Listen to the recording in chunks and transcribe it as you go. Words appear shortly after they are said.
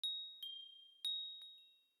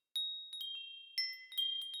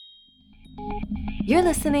You're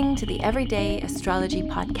listening to the Everyday Astrology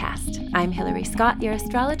Podcast. I'm Hilary Scott, your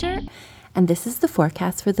astrologer, and this is the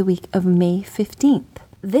forecast for the week of May 15th.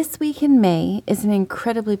 This week in May is an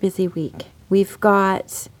incredibly busy week. We've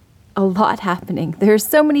got a lot happening. There are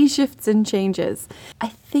so many shifts and changes. I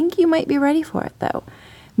think you might be ready for it, though.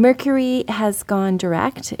 Mercury has gone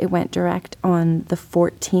direct. It went direct on the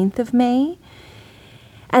 14th of May.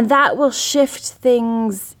 And that will shift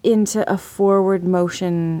things into a forward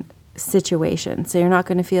motion situation. So you're not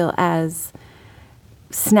going to feel as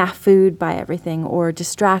snafu'd by everything or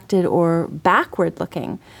distracted or backward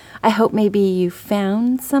looking. I hope maybe you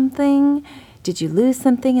found something. Did you lose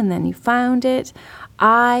something and then you found it?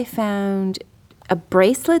 I found a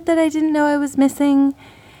bracelet that I didn't know I was missing.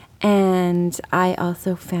 And I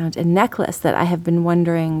also found a necklace that I have been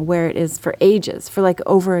wondering where it is for ages, for like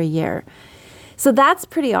over a year. So that's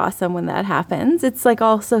pretty awesome when that happens. It's like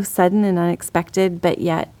all so sudden and unexpected, but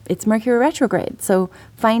yet it's Mercury retrograde. So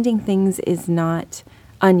finding things is not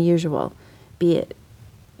unusual, be it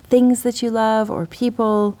things that you love or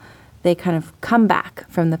people, they kind of come back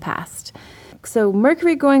from the past. So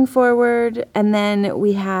Mercury going forward, and then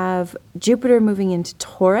we have Jupiter moving into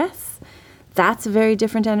Taurus. That's a very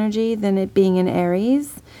different energy than it being in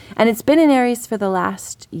Aries. And it's been in Aries for the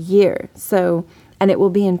last year. And it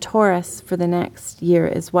will be in Taurus for the next year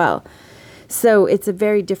as well. So it's a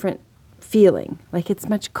very different feeling. Like it's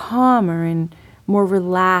much calmer and more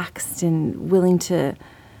relaxed and willing to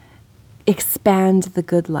expand the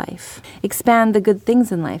good life. Expand the good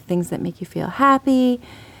things in life, things that make you feel happy,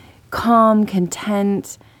 calm,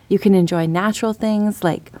 content. You can enjoy natural things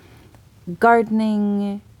like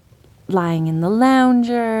gardening, lying in the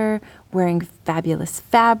lounger, wearing fabulous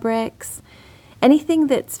fabrics. Anything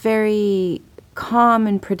that's very calm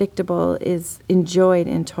and predictable is enjoyed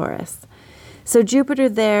in Taurus. So Jupiter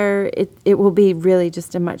there, it will be really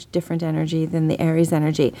just a much different energy than the Aries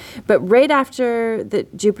energy. But right after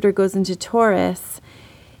that Jupiter goes into Taurus,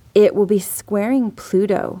 it will be squaring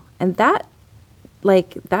Pluto. And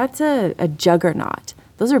that's a juggernaut.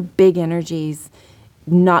 Those are big energies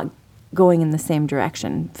not going in the same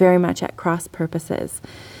direction, very much at cross purposes.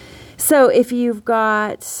 So if you've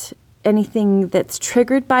got anything that's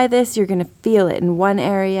triggered by this, you're going to feel it in one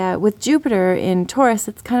area. With Jupiter in Taurus,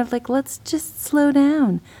 it's kind of like, let's just slow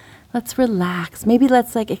down. Let's relax. Maybe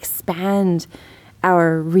let's expand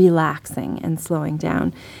our relaxing and slowing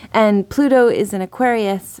down. And Pluto is in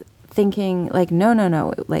Aquarius thinking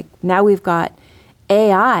no. Now we've got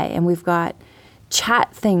AI and we've got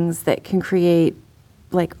chat things that can create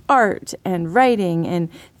art and writing, and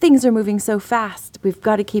things are moving so fast. We've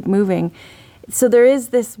got to keep moving. So there is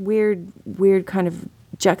this weird kind of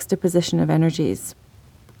juxtaposition of energies.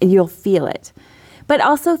 You'll feel it. But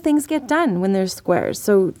also things get done when there's squares.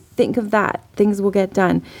 So think of that. Things will get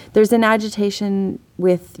done. There's an agitation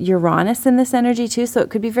with Uranus in this energy too. So it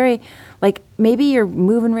could be very maybe you're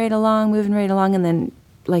moving right along, and then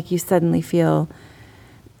you suddenly feel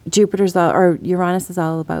Uranus is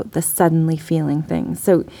all about the suddenly feeling things.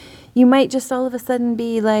 So you might just all of a sudden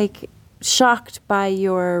be shocked by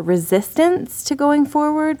your resistance to going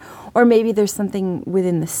forward, or maybe there's something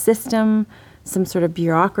within the system, some sort of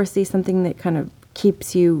bureaucracy, something that kind of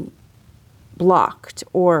keeps you blocked,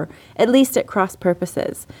 or at least at cross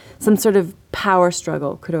purposes. Some sort of power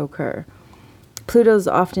struggle could occur. Pluto's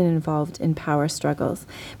often involved in power struggles.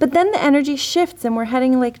 But then the energy shifts and we're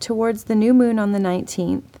heading towards the new moon on the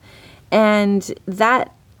 19th. And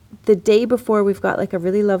the day before, we've got a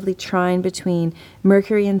really lovely trine between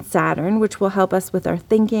Mercury and Saturn, which will help us with our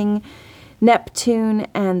thinking. Neptune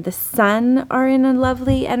and the Sun are in a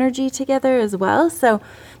lovely energy together as well. So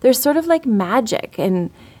there's sort of magic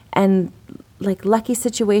and lucky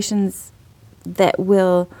situations that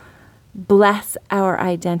will bless our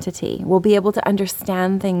identity. We'll be able to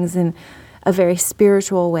understand things in a very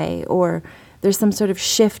spiritual way, or there's some sort of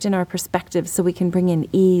shift in our perspective so we can bring in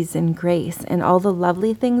ease and grace and all the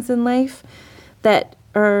lovely things in life that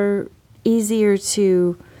are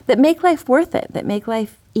that make life worth it, that make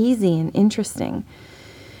life easy and interesting.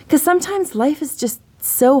 Because sometimes life is just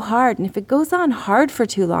so hard, and if it goes on hard for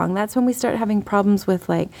too long, that's when we start having problems with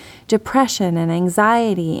depression and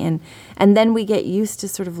anxiety, and then we get used to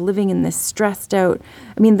sort of living in this stressed out.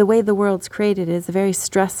 The way the world's created is a very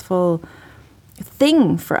stressful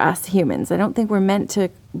thing for us humans. I don't think we're meant to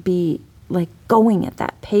be going at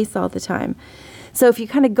that pace all the time. So if you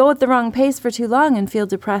kind of go at the wrong pace for too long and feel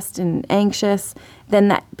depressed and anxious, then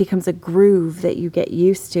that becomes a groove that you get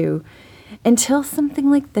used to until something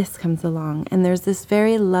like this comes along. And there's this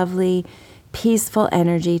very lovely, peaceful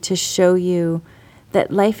energy to show you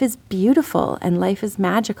that life is beautiful and life is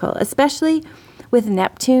magical, especially With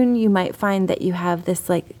Neptune, you might find that you have this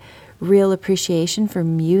like real appreciation for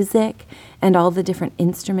music and all the different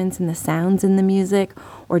instruments and the sounds in the music,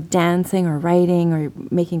 or dancing or writing or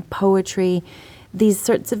making poetry. These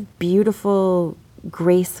sorts of beautiful,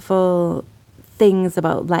 graceful things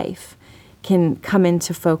about life can come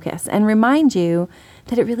into focus and remind you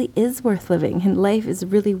that it really is worth living and life is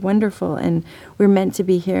really wonderful, and we're meant to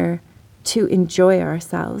be here to enjoy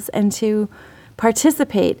ourselves and to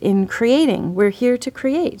participate in creating. We're here to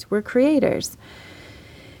create. We're creators.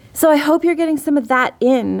 So I hope you're getting some of that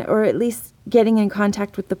in, or at least getting in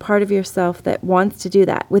contact with the part of yourself that wants to do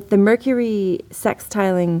that. With the Mercury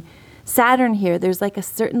sextiling Saturn here, there's like a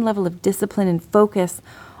certain level of discipline and focus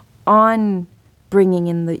on bringing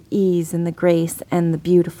in the ease and the grace and the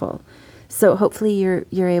beautiful. So hopefully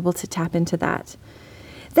you're able to tap into that.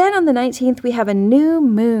 Then on the 19th, we have a new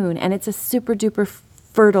moon, and it's a super duper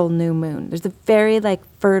fertile new moon. There's a very like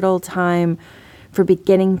fertile time for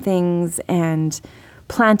beginning things and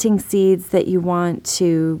planting seeds that you want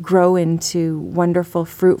to grow into wonderful,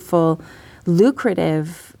 fruitful,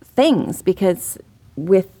 lucrative things. Because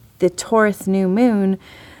with the Taurus new moon,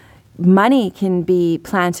 money can be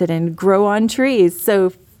planted and grow on trees.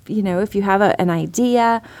 So, if you have an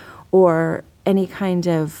idea or any kind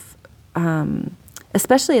of,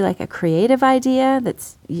 especially like a creative idea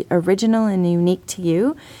that's original and unique to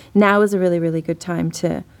you, now is a really, really good time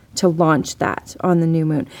to launch that on the new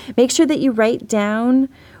moon. Make sure that you write down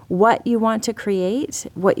what you want to create,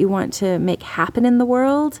 what you want to make happen in the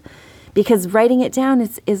world, because writing it down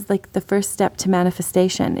is like the first step to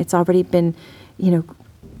manifestation. It's already been,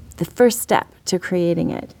 the first step to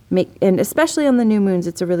creating it. And especially on the new moons,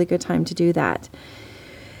 it's a really good time to do that.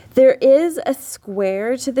 There is a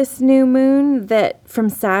square to this new moon that from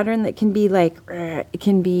Saturn that can be like, it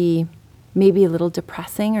can be maybe a little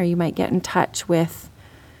depressing, or you might get in touch with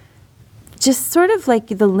just sort of like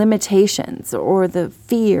the limitations or the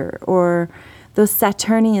fear or those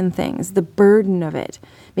Saturnian things, the burden of it.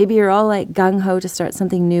 Maybe you're all like gung-ho to start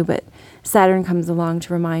something new, but Saturn comes along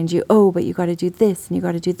to remind you, oh, but you got to do this and you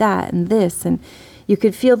got to do that and this. And you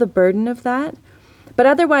could feel the burden of that. But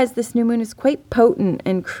otherwise, this new moon is quite potent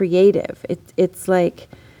and creative. It's like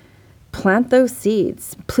plant those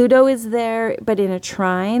seeds. Pluto is there, but in a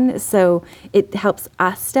trine. So it helps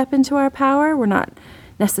us step into our power. We're not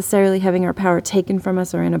necessarily having our power taken from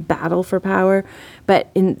us or in a battle for power, but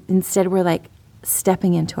instead we're like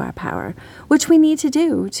stepping into our power, which we need to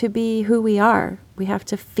do to be who we are. We have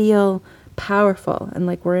to feel powerful and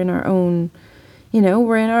like we're in our own,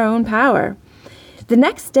 we're in our own power. The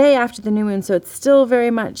next day after the new moon, so it's still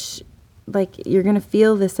very much like you're going to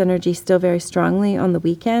feel this energy still very strongly on the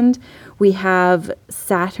weekend. We have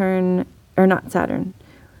Saturn, or not Saturn,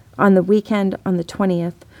 on the weekend on the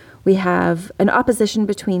 20th, we have an opposition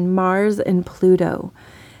between Mars and Pluto.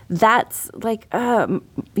 That's like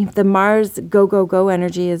the Mars go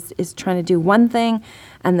energy is trying to do one thing,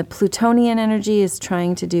 and the Plutonian energy is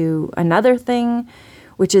trying to do another thing,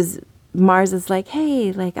 which is Mars is like,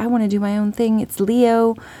 hey, like I want to do my own thing. It's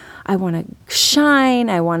Leo. I want to shine.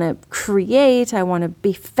 I want to create. I want to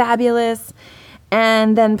be fabulous.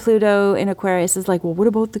 And then Pluto in Aquarius is like, well, what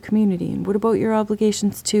about the community? And what about your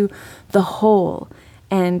obligations to the whole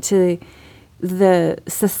and to the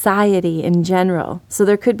society in general? So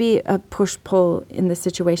there could be a push-pull in the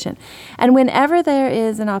situation. And whenever there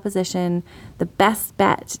is an opposition, the best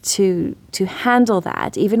bet to handle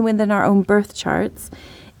that, even within our own birth charts,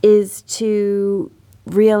 is to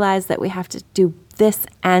realize that we have to do this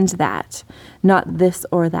and that, not this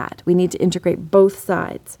or that. We need to integrate both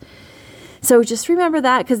sides. So just remember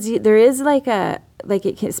that, because there is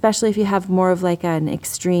especially if you have more of like an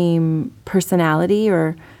extreme personality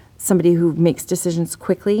or somebody who makes decisions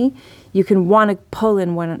quickly, you can want to pull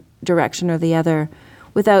in one direction or the other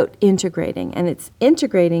without integrating. And it's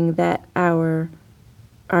integrating that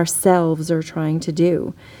ourselves are trying to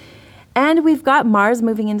do. And we've got Mars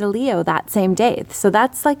moving into Leo that same day. So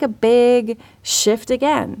that's like a big shift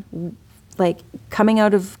again. Like coming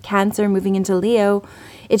out of Cancer, moving into Leo,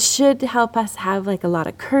 it should help us have like a lot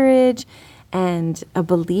of courage and a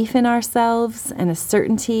belief in ourselves and a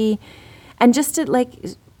certainty. And just to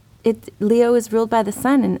Leo is ruled by the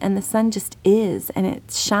sun, and the sun just is, and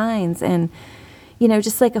it shines, and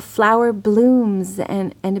just like a flower blooms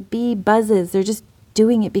and a bee buzzes. They're just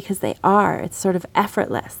doing it because they are. It's sort of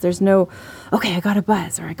effortless. There's no, okay, I gotta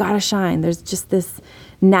buzz or I gotta shine. There's just this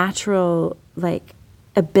natural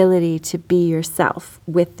ability to be yourself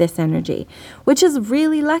with this energy, which is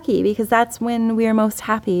really lucky, because that's when we are most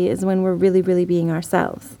happy, is when we're really, really being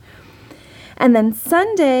ourselves. And then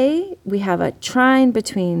Sunday, we have a trine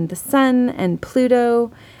between the sun and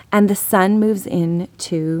Pluto, and the sun moves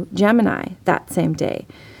into Gemini that same day.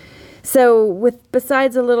 So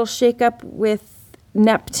besides a little shakeup with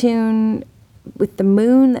Neptune, with the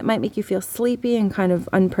moon that might make you feel sleepy and kind of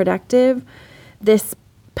unproductive, this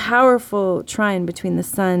powerful trine between the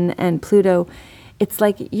sun and Pluto, it's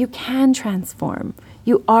like you can transform.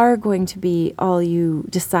 You are going to be all you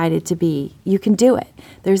decided to be. You can do it.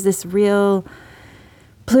 There's this real,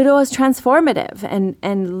 Pluto is transformative,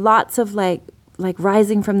 and lots of like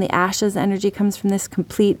rising from the ashes energy comes from this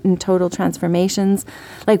complete and total transformations,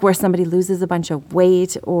 like where somebody loses a bunch of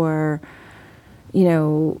weight, or, you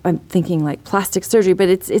know, I'm thinking like plastic surgery, but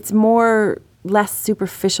it's more less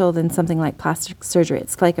superficial than something like plastic surgery.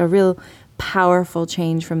 It's like a real powerful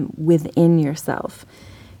change from within yourself.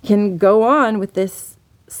 Can go on with this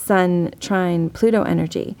Sun trine Pluto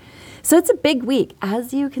energy. So it's a big week.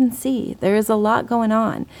 As you can see, there is a lot going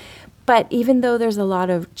on. But even though there's a lot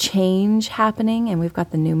of change happening and we've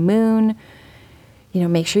got the new moon, you know,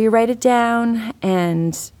 make sure you write it down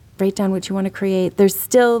and write down what you want to create. There's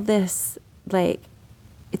still this, like,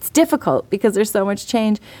 it's difficult because there's so much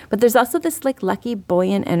change, but there's also this like lucky,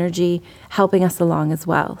 buoyant energy helping us along as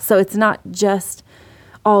well. So it's not just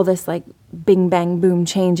all this like bing, bang, boom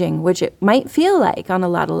changing, which it might feel like on a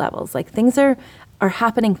lot of levels. Like things are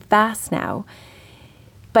happening fast now.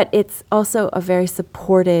 But it's also a very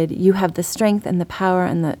supported, you have the strength and the power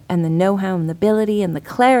and the know-how and the ability and the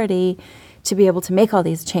clarity to be able to make all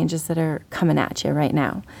these changes that are coming at you right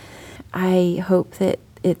now. I hope that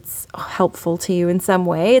it's helpful to you in some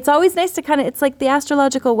way. It's always nice to it's like the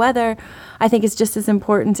astrological weather, I think, is just as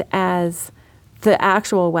important as the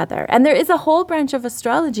actual weather. And there is a whole branch of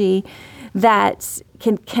astrology that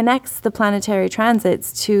connects the planetary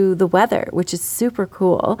transits to the weather, which is super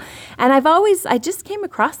cool. And I just came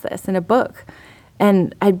across this in a book,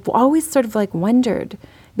 and I'd always sort of like wondered,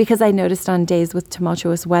 because I noticed on days with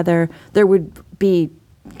tumultuous weather, there would be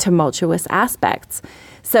tumultuous aspects.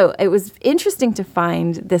 So it was interesting to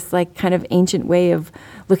find this like kind of ancient way of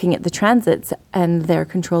looking at the transits and their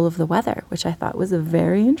control of the weather, which I thought was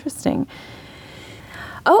very interesting.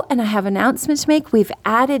 Oh, and I have an announcement to make. We've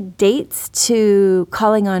added dates to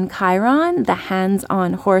Calling on Chiron, the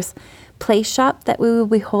hands-on horse play shop that we will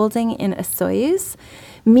be holding in Osoyoos.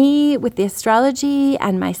 Me with the astrology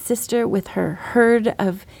and my sister with her herd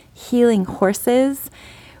of healing horses.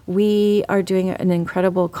 We are doing an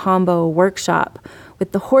incredible combo workshop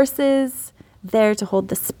with the horses there to hold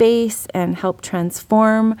the space and help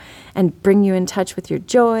transform and bring you in touch with your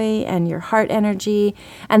joy and your heart energy,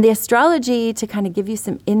 and the astrology to kind of give you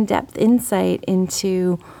some in-depth insight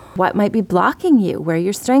into what might be blocking you, where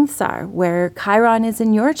your strengths are, where Chiron is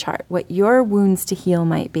in your chart, what your wounds to heal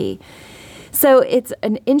might be. So it's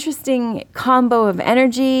an interesting combo of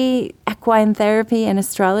energy, equine therapy, and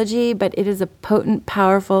astrology, but it is a potent,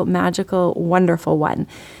 powerful, magical, wonderful one.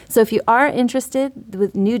 So if you are interested,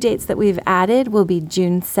 with new dates that we've added will be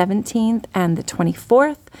June 17th and the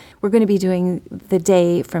 24th. We're going to be doing the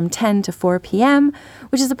day from 10 to 4 p.m.,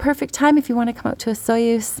 which is a perfect time if you want to come out to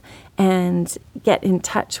Osoyoos and get in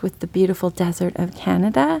touch with the beautiful desert of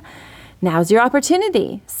Canada. Now's your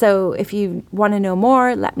opportunity. So if you want to know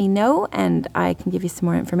more, let me know and I can give you some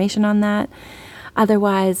more information on that.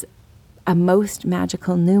 Otherwise, a most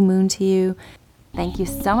magical new moon to you. Thank you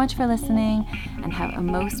so much for listening, and have a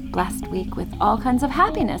most blessed week with all kinds of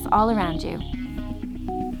happiness all around you.